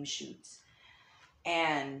of theme shoots,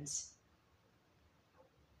 and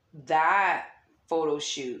that photo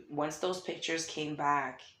shoot, once those pictures came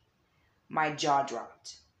back, my jaw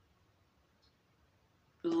dropped.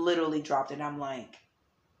 Literally dropped, and I'm like,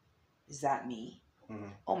 is that me?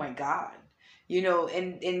 Mm-hmm. Oh my God.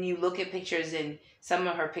 And you look at pictures, and some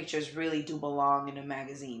of her pictures really do belong in a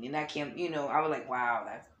magazine. And I can't, I was like, wow,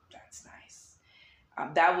 that's nice.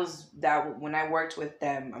 That was when I worked with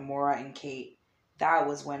them, Amora and Kate, that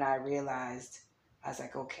was when I realized, I was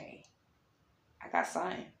like, okay, I got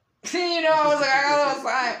signed. I was like, I got a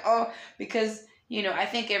sign. Oh, because, I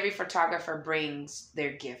think every photographer brings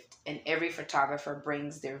their gift, and every photographer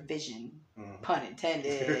brings their vision, pun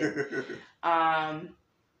intended.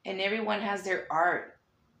 And everyone has their art,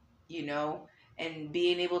 and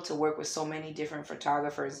being able to work with so many different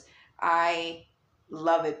photographers, I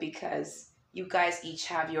love it because you guys each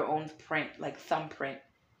have your own print, like thumbprint.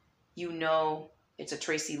 It's a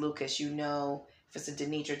Tracy Lucas, if it's a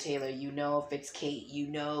Denitra Taylor, if it's Kate,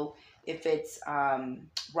 if it's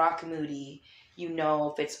Rock Moody,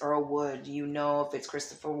 if it's Earl Wood, if it's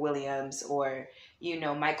Christopher Williams, or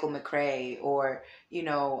Michael McRae, or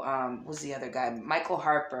who's the other guy, Michael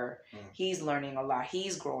Harper. He's learning a lot,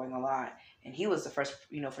 he's growing a lot, and he was the first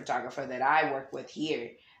photographer that I worked with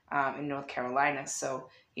here in North Carolina. So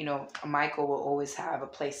Michael will always have a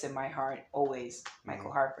place in my heart, always.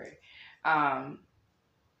 Michael Harper.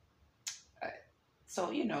 So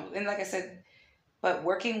and like I said, but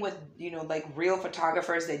working with like real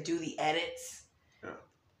photographers that do the edits,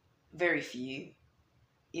 very few,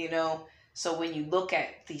 so when you look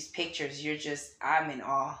at these pictures, I'm in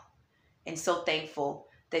awe and so thankful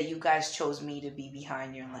that you guys chose me to be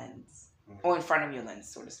behind your lens, or in front of your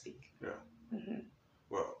lens, so to speak. Yeah.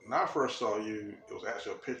 Well, when I first saw you, it was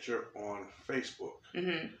actually a picture on Facebook.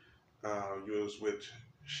 You was with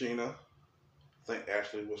Sheena, I think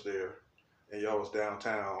Ashley was there, and y'all was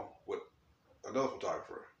downtown with another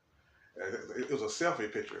photographer. It was a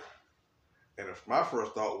selfie picture, and my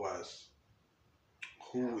first thought was,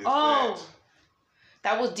 who is that?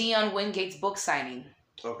 That was Dion Wingate's book signing.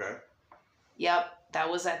 Okay. Yep, that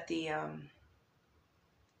was at the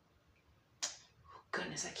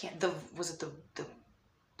goodness, I can't. Was it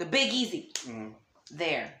the Big Easy?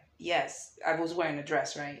 There, yes, I was wearing a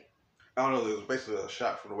dress, right? I don't know. It was basically a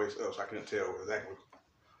shot from the waist up, so I couldn't tell exactly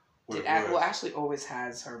what it was. Well, Ashley always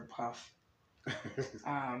has her puff,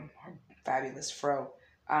 her fabulous fro.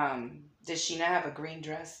 Did she not have a green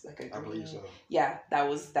dress, like a green? I believe so. Yeah, that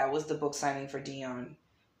was the book signing for Dion.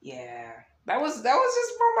 Yeah, that was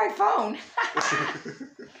just from my phone.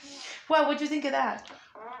 Well, what'd you think of that?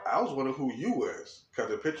 I was wondering who you was,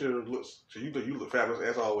 because the picture looks. So you look fabulous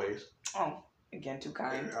as always. Oh, again, too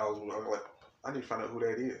kind. And I was like, I need to find out who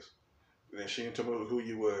that is. And then she told me who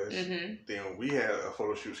you was. Then we had a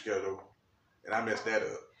photo shoot scheduled, and I messed that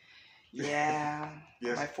up. Yeah.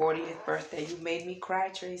 Yes. My 40th birthday, you made me cry,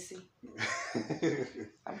 Tracy.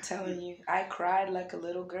 I'm telling you, I cried like a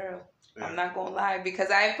little girl. Yeah. I'm not gonna lie, because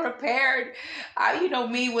I prepared.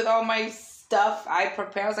 Me with all my stuff, I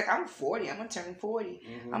prepared. I was like, I'm 40. I'm gonna turn 40.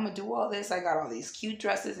 I'm gonna do all this. I got all these cute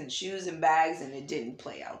dresses and shoes and bags, and it didn't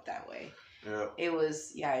play out that way. Yeah. It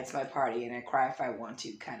was, it's my party, and I cry if I want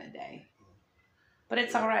to kind of day. But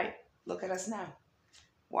it's all right. Look at us now.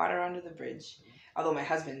 Water under the bridge. Although my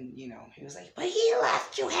husband, you know, he was like, but he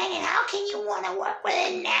left you hanging. How can you want to work with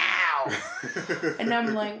him now? And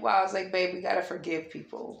I'm like, wow. I was like, babe, we got to forgive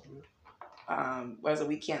people. I was like,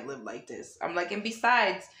 we can't live like this. I'm like, and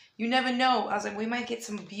besides, you never know. I was like, we might get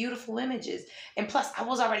some beautiful images. And plus, I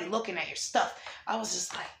was already looking at your stuff. I was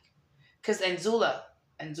just like, because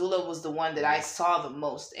Anzula was the one that I saw the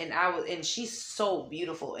most. And she's so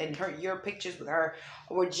beautiful. And your pictures with her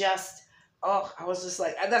were just, oh, I was just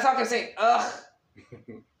like, that's all I can say. Ugh.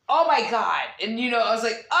 Oh my God. And, you know, I was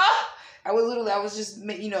like, I was just,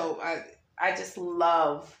 you know, I just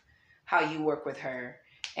love how you work with her.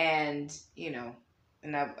 And, you know,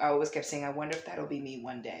 and I always kept saying, I wonder if that'll be me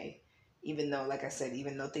one day. Even though, like I said,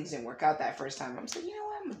 even though things didn't work out that first time, I'm saying, you know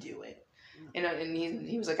what, I'm going to do it. And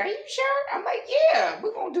he was like, are you sure? I'm like, yeah,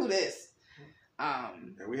 we're going to do this.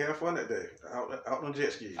 And we had fun that day out on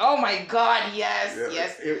jet skis. Oh my God, yes, yeah,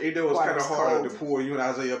 yes. It was kind of hard to pull you and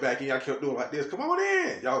Isaiah back in. I kept doing like this. Come on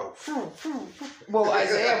in, y'all. Well,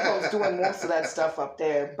 Isaiah was doing most of that stuff up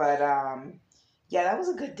there, but yeah, that was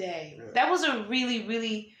a good day. Yeah. That was a really,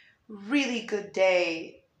 really, really good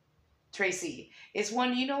day, Tracy. It's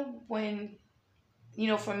one, you know, when, you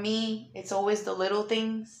know, for me, it's always the little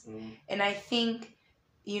things, and I think,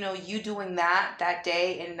 you know, you doing that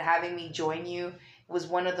day and having me join you was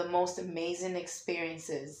one of the most amazing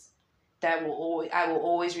experiences that I will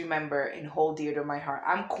always remember and hold dear to my heart.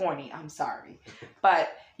 I'm corny, I'm sorry. But,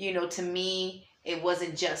 you know, to me, it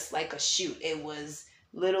wasn't just like a shoot. It was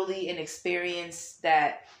literally an experience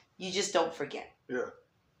that you just don't forget. Yeah.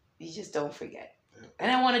 You just don't forget. Yeah.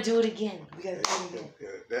 And I want to do it again. We got to do it again. Yeah,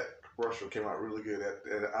 that commercial came out really good.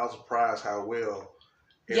 And I was surprised how well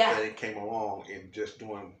everything came along and just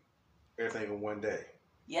doing everything in one day.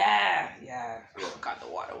 Yeah. Oh God, the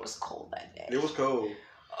water was cold that day. It was cold.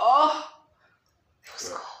 Oh, it was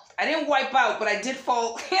cold. I didn't wipe out, but I did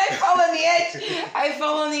fall. I fell on the edge. I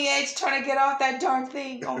fell on the edge trying to get off that darn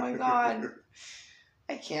thing. Oh my God.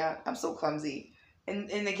 I can't. I'm so clumsy. And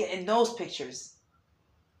again, in those pictures,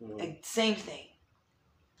 like, same thing.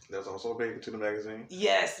 That's also made it to the magazine.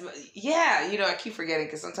 Yes. Yeah. You know, I keep forgetting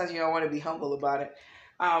because sometimes, you know, I want to be humble about it.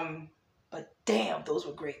 But damn, those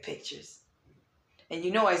were great pictures. And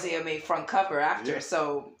you know Isaiah made front cover after,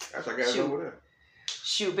 so that's I got over there.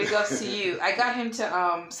 Shoot, big ups to you. I got him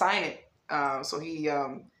to sign it. So he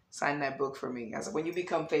signed that book for me. I was like, when you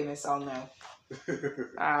become famous, I'll know.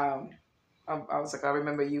 I was like, I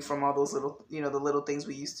remember you from all those little, you know, the little things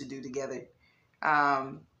we used to do together.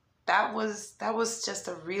 That was just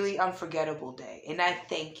a really unforgettable day, and I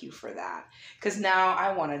thank you for that. Cause now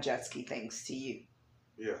I want a jet ski thanks to you.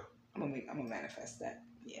 Yeah. I'm gonna manifest that.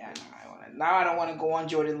 Yeah, now I don't want to go on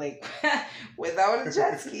Jordan Lake without a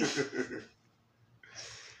jet ski.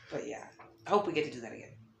 But yeah, I hope we get to do that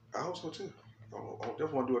again. I hope so too. I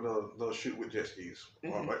definitely want to do another shoot with jet skis,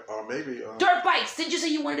 or maybe dirt bikes. Didn't you say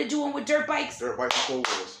you wanted to do one with dirt bikes? Dirt bikes and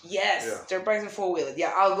 4-wheelers. Yes, yeah. Dirt bikes and 4-wheelers.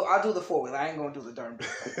 Yeah, I'll do the 4-wheeler. I ain't gonna do the darn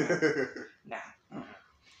bike. Nah.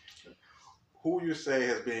 Who you say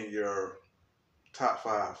has been your top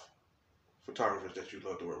 5 photographers that you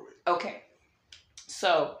love to work with? Okay,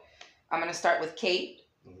 so I'm gonna start with Kate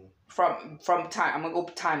from time. I'm gonna go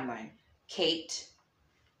timeline. Kate,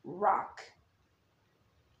 Rock.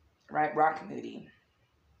 Right, Rock Moody,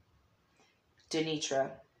 Denitra,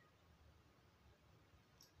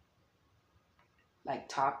 like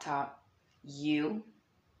top, you,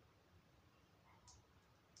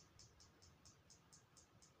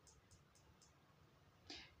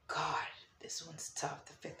 God, this one's tough.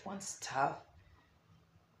 The 5th one's tough.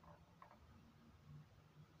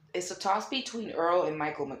 It's a toss between Earl and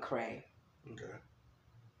Michael McRae. Okay.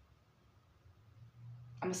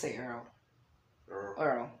 I'm gonna say Earl.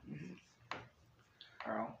 Earl. Mm-hmm.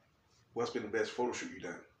 Earl. What's been the best photo shoot you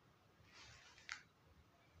done?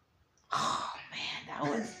 Oh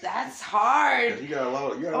man, that's hard. You got a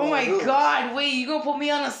lot. Oh my God! Wait, you gonna put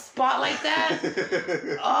me on a spot like that?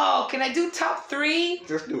 Oh, can I do top 3?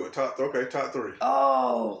 Just do it. Top 3.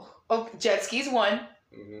 Oh, jet skis 1,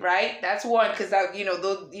 right? That's 1 because that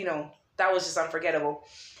that was just unforgettable.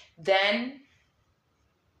 Then.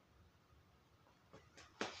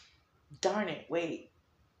 Darn it, wait.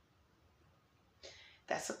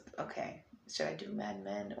 Okay. Should I do Mad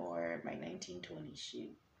Men or my 1920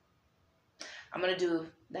 shoot? I'm going to do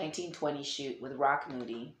 1920 shoot with Rock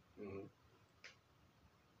Moody. Mm-hmm.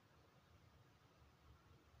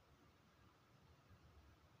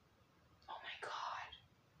 Oh my God.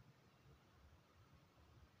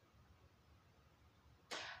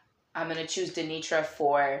 I'm going to choose Denitra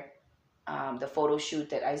for the photo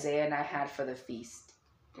shoot that Isaiah and I had for the feast.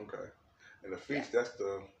 Okay. And the feast, that's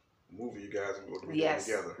movie you guys are going to be yes,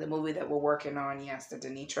 doing together. The movie that we're working on, yes, that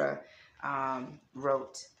Denitra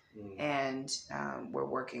wrote and we're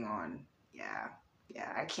working on. Yeah,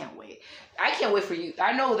 I can't wait. I can't wait for you.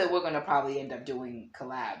 I know that we're going to probably end up doing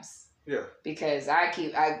collabs. Yeah. Because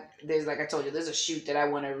there's, like I told you, there's a shoot that I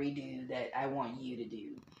want to redo that I want you to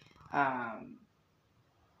do.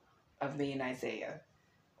 Of me and Isaiah.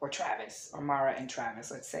 Or Travis. Or Mara and Travis,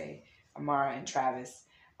 let's say. Amara and Travis.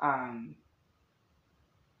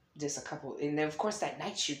 Just a couple. And then, of course, that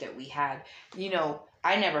night shoot that we had. You know,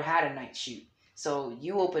 I never had a night shoot. So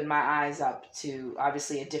you opened my eyes up to,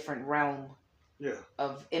 obviously, a different realm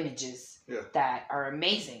of images that are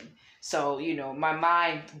amazing. So, you know, my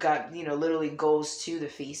mind got, you know, literally goes to the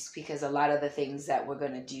feast because a lot of the things that we're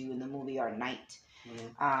going to do in the movie are night.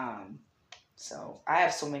 So I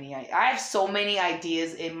have so many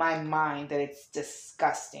ideas in my mind that it's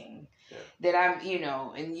disgusting that I'm, you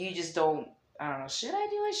know, and you just don't, I don't know, should I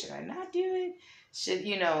do it? Should I not do it? Should,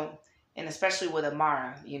 you know, and especially with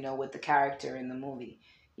Amara, you know, with the character in the movie,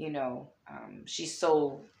 you know, she's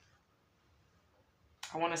so,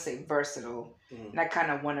 I want to say versatile, and I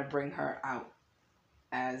kind of want to bring her out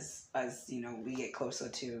as you know, we get closer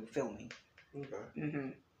to filming.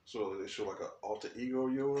 Okay. So they show like an alter ego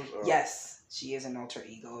of yours? Or? Yes, she is an alter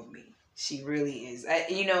ego of me. She really is.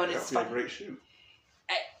 You know, and it's fun. That'd be a great shoot.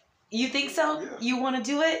 You think so? Yeah. You want to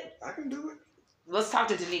do it? I can do it. Let's talk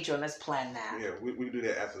to Denitra and let's plan that. Yeah, we can do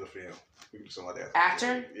that after the film. We can do something like that.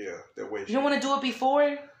 After? Yeah, that way. You don't want to do it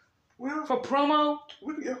before? Well, for promo?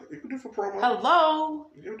 You can do it for promo. Hello?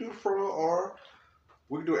 You can do it for promo, or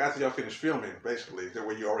we can do it after y'all finish filming, basically. That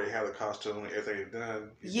way you already have the costume and everything is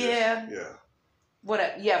done. Yeah.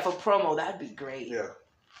 Yeah, for promo, that'd be great. Yeah.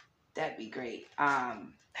 That'd be great. That'd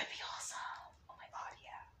be awesome. Oh my God,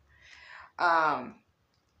 yeah.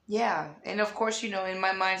 Yeah, and of course, you know, in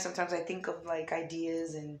my mind, sometimes I think of like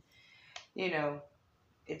ideas and, you know,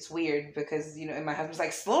 it's weird because, you know, and my husband's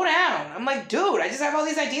like, slow down. I'm like, dude, I just have all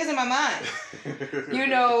these ideas in my mind. you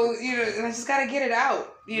know, and I just got to get it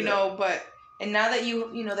out, you know, but, and now that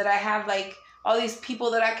you know, that I have like all these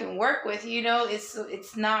people that I can work with, you know,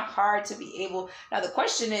 it's not hard to be able. Now, the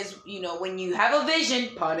question is, you know, when you have a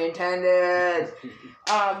vision, pun intended,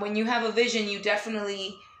 when you have a vision, you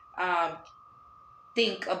definitely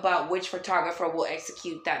think about which photographer will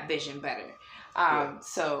execute that vision better.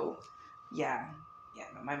 So, yeah,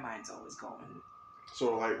 no, my mind's always going.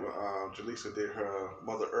 So, like when Jaleesa did her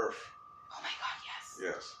Mother Earth. Oh my God, yes.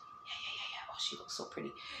 Yes. Yeah. Oh, she looks so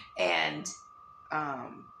pretty. And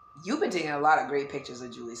you've been taking a lot of great pictures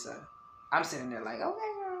of Jaleesa. I'm sitting there like,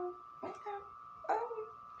 okay, girl, okay.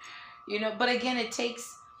 You know, but again, it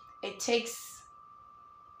takes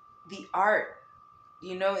the art.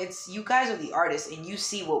 You know, it's, you guys are the artists and you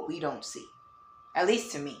see what we don't see. At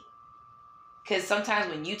least to me. Because sometimes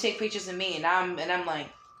when you take pictures of me and I'm like,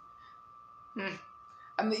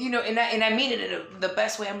 I mean, you know, and I mean it in the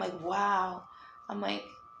best way. I'm like, wow. I'm like,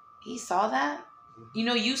 he saw that? You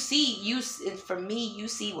know, for me, you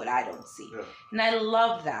see what I don't see. Yeah. And I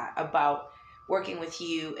love that about working with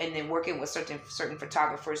you and then working with certain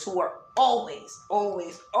photographers who are always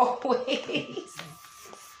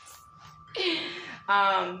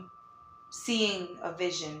seeing a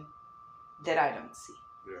vision that I don't see.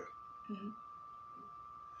 Yeah. Mm-hmm.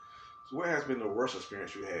 So what has been the worst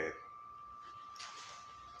experience you had?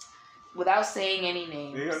 Without saying any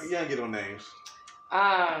names. You gotta get on names.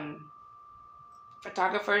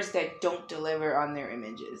 Photographers that don't deliver on their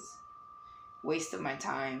images. Waste of my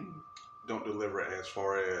time. Don't deliver as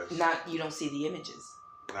far as... You don't see the images.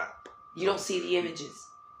 You don't see the images.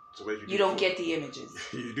 So you don't get the images.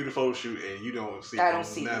 You do the photo shoot and you don't see... I don't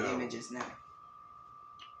see the images, no.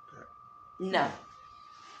 Okay. No.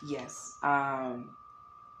 Yes. I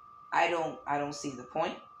don't see the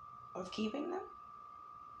point of keeping them.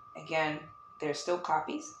 Again, they're still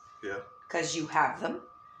copies. Yeah. Because you have them.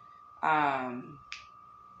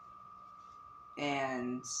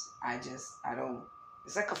 And I don't,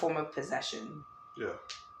 it's like a form of possession. Yeah.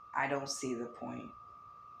 I don't see the point.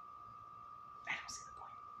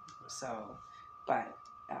 So, but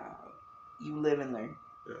you live and learn.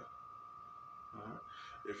 Yeah. All right.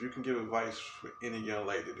 If you can give advice for any young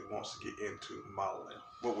lady that wants to get into modeling,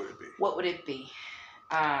 what would it be? What would it be?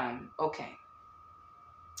 Okay.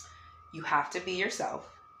 You have to be yourself.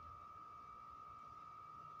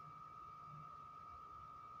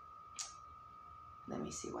 Let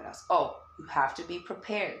me see what else. Oh, you have to be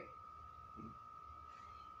prepared.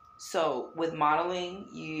 So with modeling,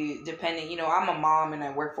 I'm a mom and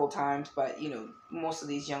I work full time, but most of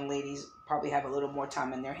these young ladies probably have a little more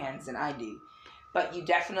time in their hands than I do. But you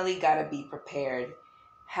definitely got to be prepared.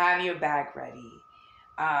 Have your bag ready.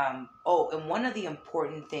 And one of the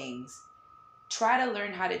important things, try to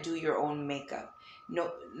learn how to do your own makeup.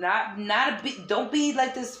 No, don't be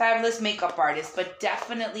like this fabulous makeup artist, but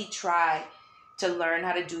definitely try to learn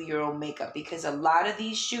how to do your own makeup, because a lot of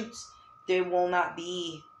these shoots, there will not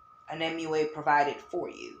be an MUA provided for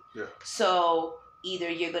you. Yeah. So either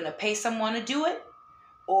you're going to pay someone to do it,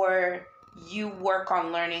 or you work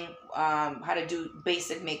on learning how to do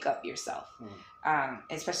basic makeup yourself.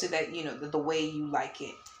 Especially that, you know, the way you like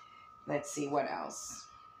it. Let's see, what else?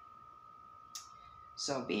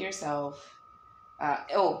 So be yourself.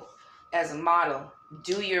 As a model,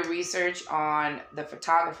 do your research on the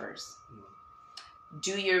photographers.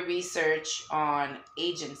 Do your research on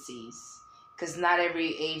agencies, because not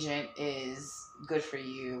every agent is good for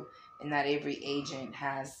you, and not every agent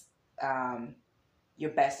has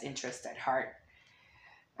your best interest at heart.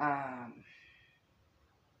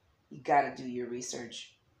 You gotta do your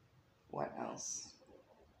research. What else?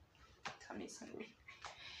 Tell me something.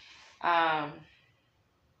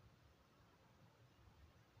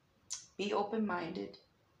 Be open-minded.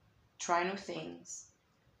 Try new things.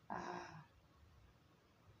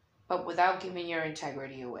 But without giving your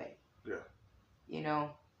integrity away. Yeah. You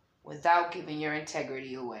know, without giving your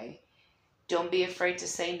integrity away. Don't be afraid to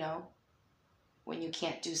say no when you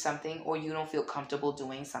can't do something, or you don't feel comfortable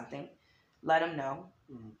doing something. Let them know.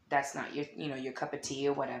 That's not your cup of tea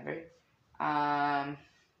or whatever.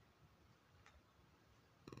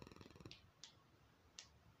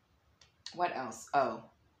 What else? Have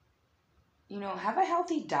a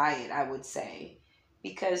healthy diet, I would say,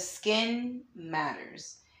 because skin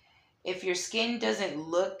matters. If your skin doesn't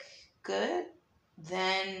look good,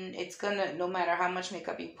 then it's gonna, no matter how much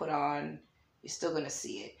makeup you put on, you're still gonna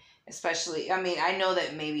see it. Especially, I mean, I know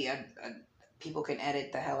that maybe people can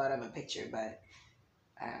edit the hell out of a picture, but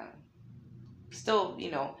still,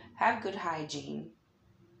 have good hygiene.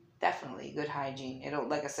 Definitely good hygiene.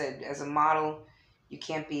 Like I said, as a model, you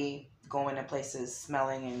can't be going to places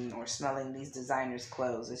smelling these designers'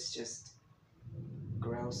 clothes. It's just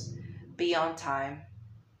gross. Be on time.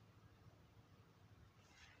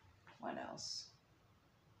 What else?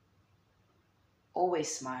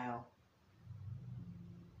 Always smile.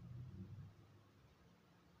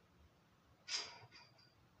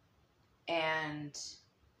 And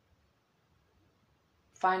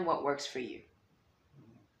find what works for you.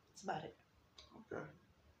 That's about it. Okay.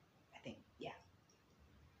 I think, yeah.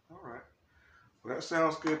 All right. Well, that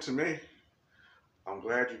sounds good to me. I'm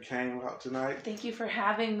glad you came out tonight. Thank you for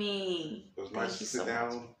having me. It was nice to sit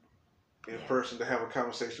down in person to have a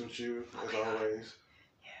conversation with you, as always.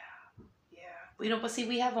 Yeah. But see,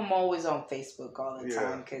 we have them always on Facebook all the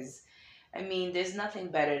time, because, I mean, there's nothing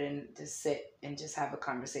better than to sit and just have a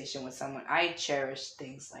conversation with someone. I cherish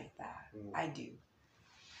things like that. I do.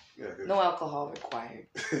 Yeah, no alcohol required.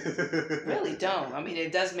 Really don't. I mean,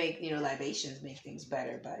 it does make, libations make things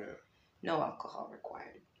better, but no alcohol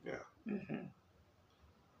required. Yeah.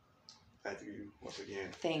 Thank you once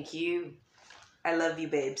again. Thank you. I love you,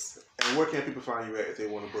 babes. And where can people find you at if they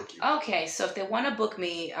want to book you? Okay, so if they want to book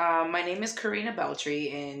me, my name is Karina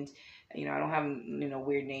Beltry, and I don't have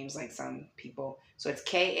weird names like some people. So it's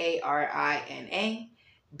Karina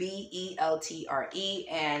Beltre,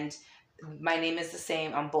 and my name is the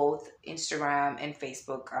same on both Instagram and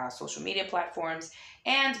Facebook social media platforms.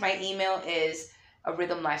 And my email is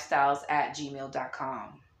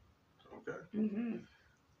rhythmlifestyles@gmail.com. Okay.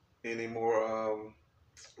 Any more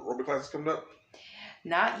aerobic classes coming up?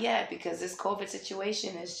 Not yet, because this COVID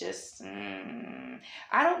situation is just...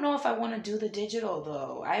 I don't know if I want to do the digital,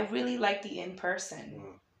 though. I really like the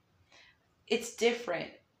in-person. It's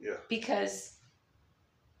different. Yeah. Because,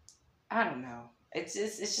 I don't know. It's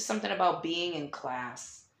just something about being in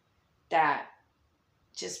class that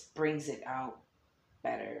just brings it out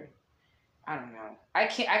better. I don't know. I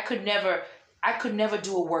could never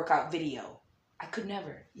do a workout video. I could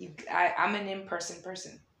never. I'm an in-person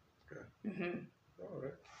person. Okay. All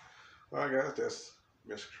right. All right, guys. That's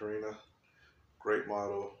Miss Karina. Great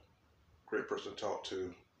model. Great person to talk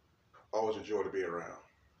to. Always enjoy to be around.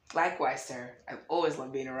 Likewise, sir. I've always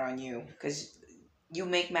loved being around you, because you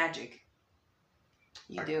make magic.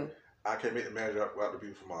 You do. I can't make the magic without the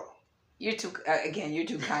beautiful model. You're too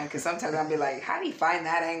kind, because sometimes I'll be like, how do you find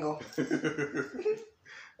that angle?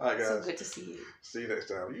 All right, guys. So good to see you. See you next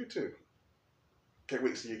time. You too. Can't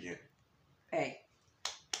wait to see you again. Hey,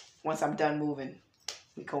 once I'm done moving,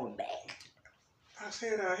 we going back. I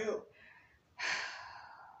said I help.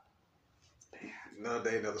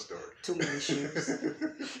 Another day, another story. Too many shoes.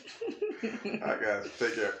 All right, guys.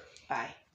 Take care. Bye.